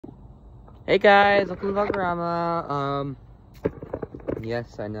Hey guys, welcome to Vlog-O-Rama.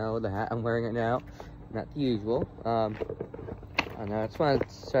 Yes, I know the hat I'm wearing right now, not the usual. I know, I just want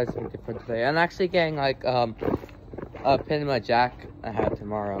to try something different today. I'm actually getting like a pin in my jack I have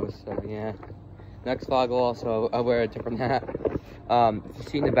tomorrow, so yeah. Next vlog will also I'll wear a different hat. If you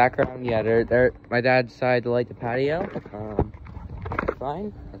see in the background, yeah, they're my dad decided to light the patio.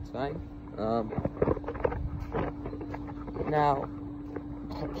 That's fine. Now,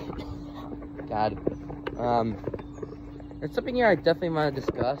 God, there's something here I definitely want to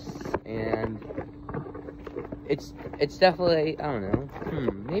discuss, and it's definitely, I don't know,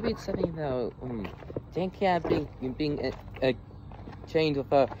 maybe it's something about Dan Camp being chained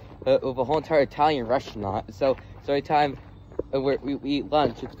with a whole entire Italian restaurant. So every time we eat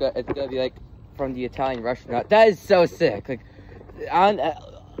lunch, it's gonna be like from the Italian restaurant. That is so sick. Like,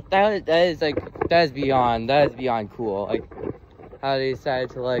 that is beyond cool. Like, how they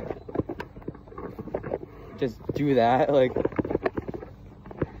decided to like just do that. Like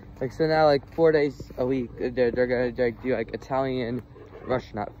so now, like 4 days a week, they're gonna like, do like Italian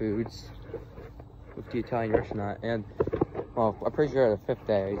restaurant foods with the Italian restaurant. And well, I'm pretty sure the 5th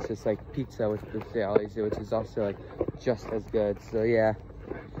day it's just like pizza with the always do, which is also like just as good. So yeah,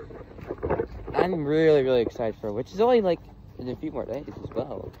 I'm really excited for it, which is only like in a few more days as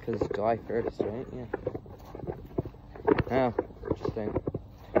well, because it's July 1st, right? Yeah. Oh, interesting.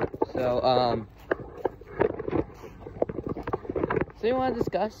 So we want to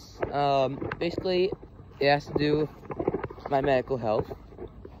discuss, basically, it has to do with my medical health.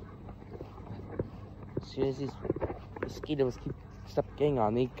 As soon as these mosquitoes stop getting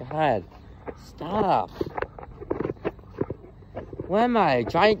on me, God, stop. What am I, a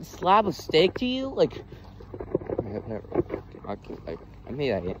giant slab of steak to you? Like, I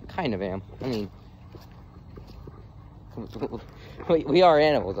mean, I kind of am. I mean, we are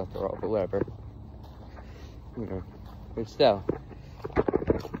animals after all, but whatever. But still.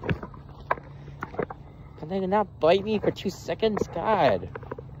 Can they not bite me for 2 seconds? God.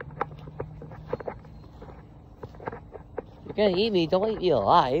 You're gonna eat me, don't eat me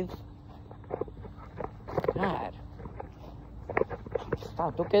alive. God.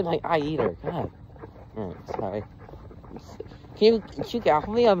 Stop, don't get my eye either. God. Alright, sorry. Can you get off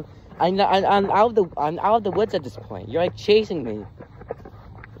of me? I'm out of the woods at this point. You're like chasing me.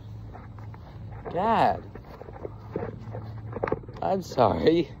 God. I'm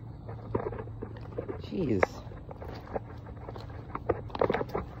sorry. Jeez.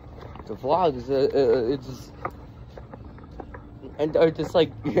 The vlogs, it's just, and are just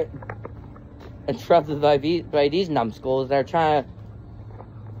like interrupted by these numbskulls that are trying to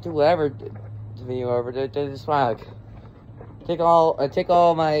do whatever to me or whatever. They just want to like, take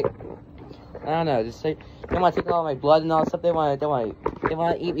all my, I don't know, just like, they want to take all my blood and all stuff. They want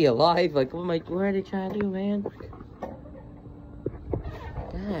to eat me alive. Like, what are they trying to do, man?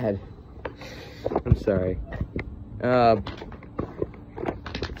 God. I'm sorry. So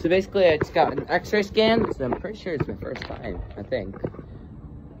basically I just got an x-ray scan, so I'm pretty sure it's my first time, I think.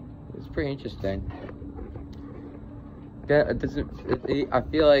 It's pretty interesting. I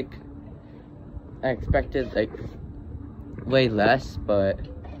feel like I expected like way less, but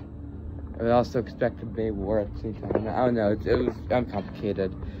I also expected way more at the same time. I don't know, it was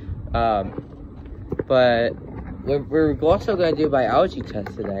uncomplicated. But we're also going to do a biology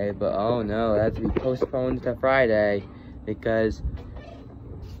test today, but oh no, that has to be postponed to Friday because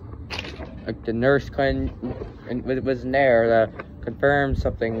like, the nurse wasn't there to confirm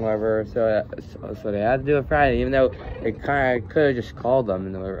something, whatever, so they had to do it Friday, even though they kind of could have just called them,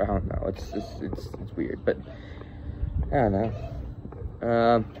 and I don't know, it's weird, but I don't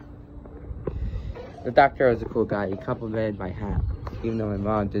know. The doctor was a cool guy. He complimented my hat, even though my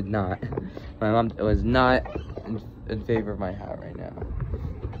mom did not. My mom was not in favor of my hat right now.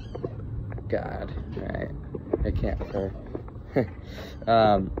 God, alright. I can't with her.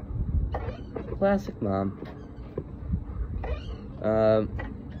 Classic mom.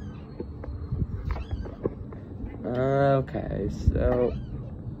 Okay, so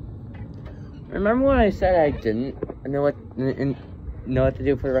remember when I said I didn't know what to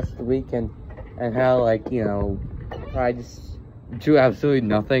do for the rest of the week, and how, like, you know, I just do absolutely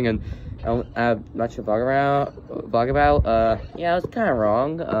nothing and I don't have much to vlog about? Yeah, I was kind of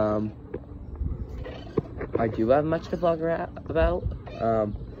wrong. I do have much to vlog about.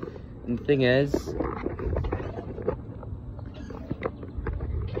 And the thing is,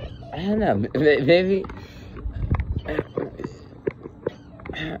 I don't know, maybe, I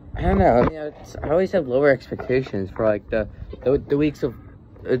don't know, I mean, I always have lower expectations for, like, the weeks of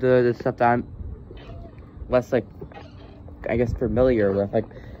the stuff that I'm less, like, I guess, familiar with, like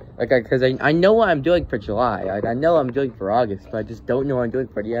Like, because I know what I'm doing for July. Like, I know I'm doing for August, but I just don't know what I'm doing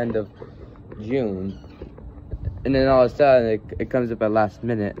for the end of June. And then all of a sudden, it comes up at last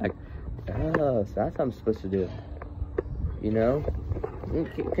minute. Like, oh, so that's what I'm supposed to do. You know?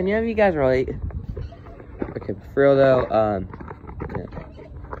 Can you have you guys relate? Okay, but for real though,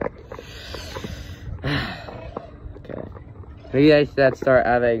 yeah. Okay. Maybe I should start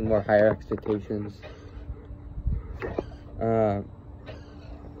having more higher expectations. Yeah.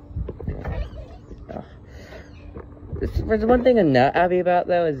 There's one thing I'm not happy about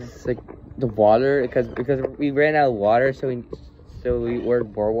though is like the water, because we ran out of water, so we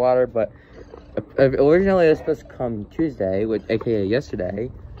ordered more water. But originally it was supposed to come Tuesday, aka yesterday.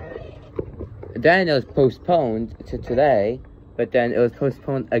 Then it was postponed to today, but then it was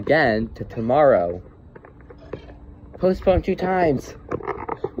postponed again to tomorrow. Postponed 2 times.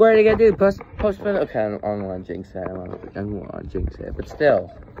 What are they gonna do? Postpone? Okay, I don't want to jinx it. I don't want to jinx it, but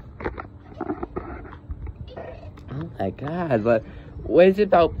still. Oh my god, but what is it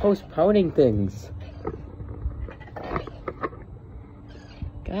about postponing things?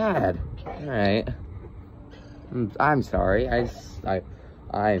 God. Alright. I'm sorry.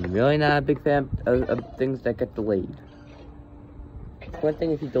 I'm really not a big fan of things that get delayed. It's one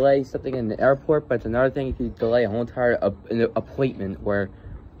thing if you delay something in the airport, but it's another thing if you delay a whole entire appointment where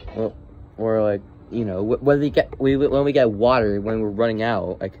like, you know, when we get water when we're running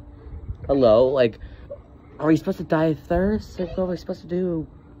out. Like, hello, like, are we supposed to die of thirst? Like, what are we supposed to do?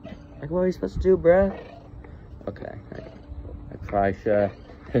 Like, what are we supposed to do, bruh? Okay, I probably should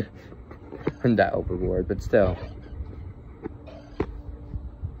run that overboard, but still.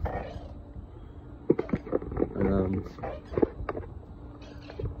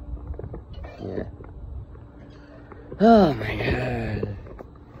 Yeah. Oh my god.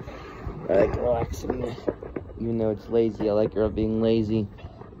 I like relaxing. Even though it's lazy, I like being lazy.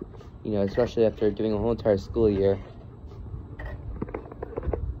 You know, especially after doing a whole entire school year.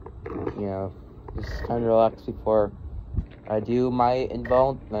 You know, just time to relax before I do my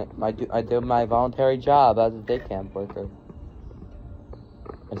voluntary job as a day camp worker.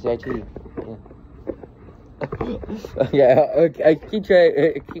 I CIT. Yeah. Yeah, I keep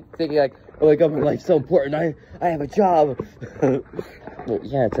thinking like, oh my god, my life's so important. I have a job. Well,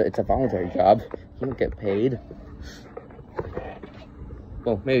 yeah, it's a voluntary job. You don't get paid.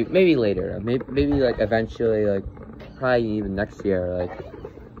 Well, maybe later. Maybe like eventually, like probably even next year, like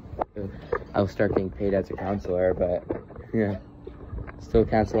I'll start getting paid as a counselor. But yeah, still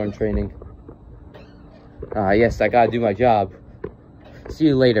counselor in training. Yes, I gotta do my job. See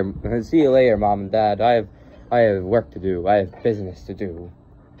you later. See you later, Mom and Dad. I have work to do. I have business to do.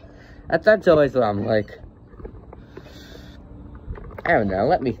 That's always what I'm like. I don't know.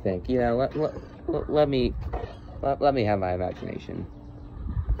 Let me think. You know. Let me have my imagination.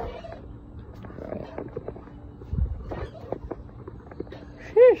 Alright.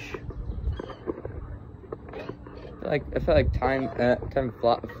 Sheesh. I feel like time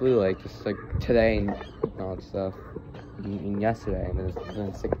flew like just like today and all that stuff. And yesterday, and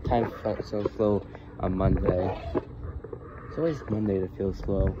it's like time felt so slow on Monday. It's always Monday that feels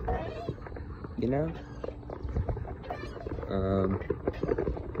slow, you know?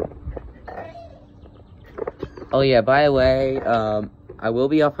 Oh yeah, by the way, I will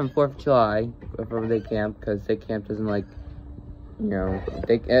be off on 4th of July for day camp, because day camp doesn't like, you know,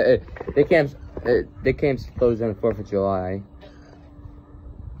 day camp's closed on the 4th of July.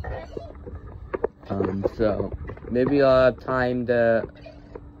 So maybe I'll have time to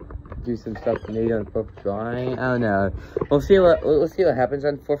do some stuff maybe on 4th of July. I don't know. We'll see what happens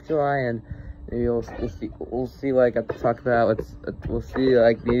on 4th of July, and maybe we'll see what I got to talk about. We'll see,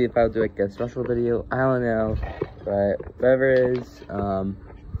 like, maybe if I'll do like a special video. I don't know, but whatever it is,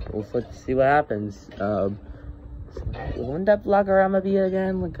 we'll see what happens. Wouldn't that Vlog-O-Rama be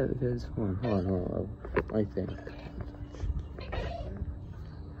again? Look at this. Hold on. I think.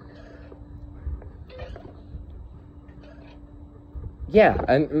 Yeah,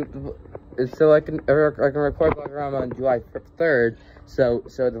 and so I can record Vlog-O-Rama on July 3rd, so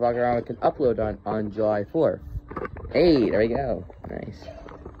the Vlog-O-Rama can upload on July 4th. Hey, there we go. Nice.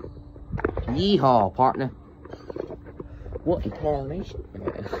 Yee-haw, partner. What in tarnation?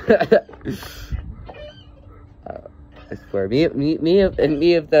 I swear, me of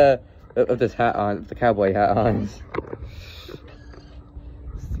this hat on, the cowboy hat on.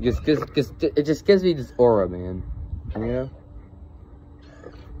 It just gives me this aura, man. You know?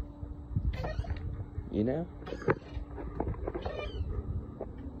 You know?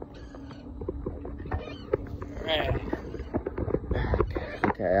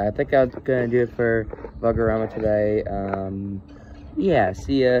 Okay, I think I was gonna do it for Vlog-O-Rama today. yeah,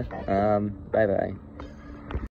 see ya. Bye-bye.